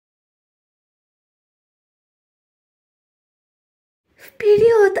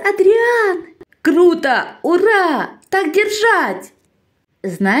Вперед, Адриан! Круто! Ура! Так держать!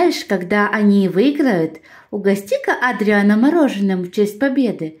 Знаешь, когда они выиграют, угости-ка Адриана мороженым в честь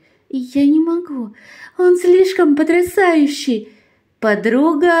победы. Я не могу, он слишком потрясающий.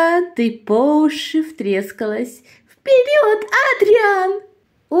 Подруга, ты по уши втрескалась. Вперед, Адриан!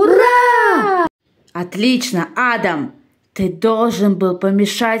 Ура! Отлично, Адам! Ты должен был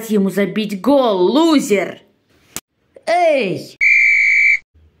помешать ему забить гол, лузер! Эй!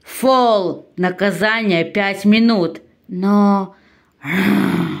 Фол! Наказание 5 минут. Но...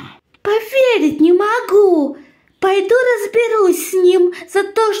 Поверить не могу. Пойду разберусь с ним за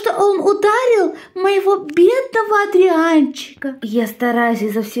то, что он ударил моего бедного Адрианчика. Я стараюсь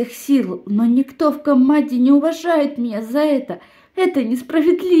изо всех сил, но никто в команде не уважает меня за это. Это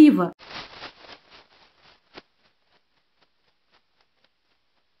несправедливо.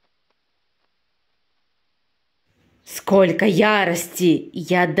 Сколько ярости!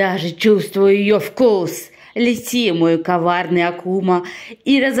 Я даже чувствую ее вкус. Лети, мой коварный Акума,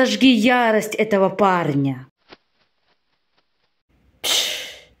 и разожги ярость этого парня.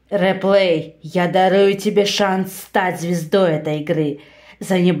 Реплей, я дарую тебе шанс стать звездой этой игры.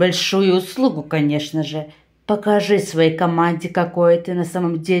 За небольшую услугу, конечно же. Покажи своей команде, какой ты на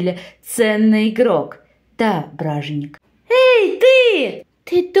самом деле ценный игрок. Да, бражник. Эй, ты!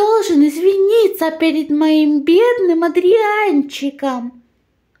 Ты должен извиниться перед моим бедным Адрианчиком.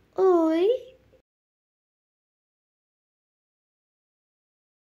 Ой.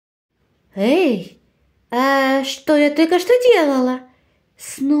 Эй, а что я только что делала?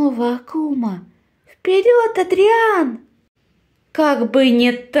 Снова Акума. Вперед, Адриан! Как бы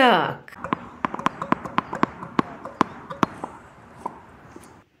не так.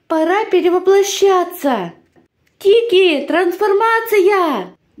 Пора перевоплощаться. Кики,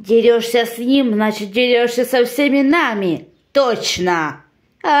 трансформация! Дерешься с ним, значит, дерешься со всеми нами. Точно.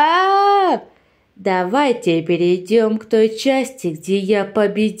 Давайте перейдем к той части, где я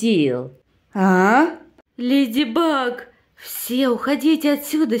победил. Ледибаг, все уходите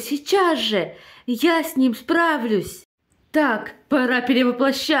отсюда сейчас же. Я с ним справлюсь. Так, пора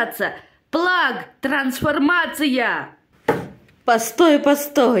перевоплощаться. Плаг, трансформация.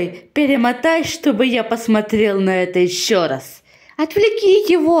 Постой, перемотай, чтобы я посмотрел на это еще раз.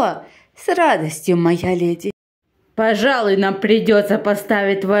 Отвлеки его. С радостью, моя леди. Пожалуй, нам придется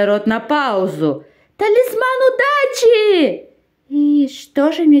поставить твой рот на паузу. Талисман удачи! И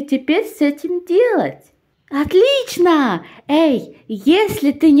что же мне теперь с этим делать? Отлично! Эй,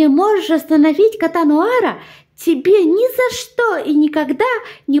 если ты не можешь остановить кота Нуара, тебе ни за что и никогда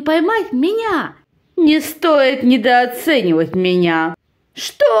не поймать меня. Не стоит недооценивать меня.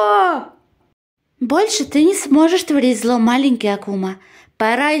 Что? Больше ты не сможешь творить зло, маленький Акума.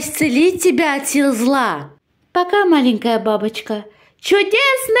 Пора исцелить тебя от сил зла. Пока, маленькая бабочка. Чудесная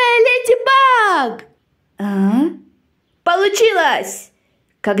Ледибаг! Получилось!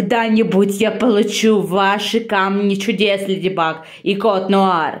 Когда-нибудь я получу ваши камни чудес, Ледибаг и кот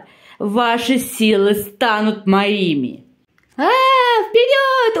Нуар. Ваши силы станут моими.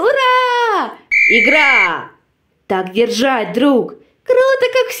 Вперед! Ура! Игра! Так держать, друг! Круто,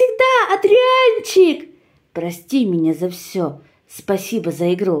 как всегда, Адрианчик! Прости меня за все. Спасибо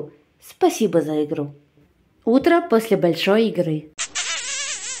за игру. Спасибо за игру. Утро после большой игры.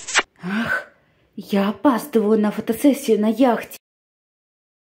 Я опаздываю на фотосессию на яхте.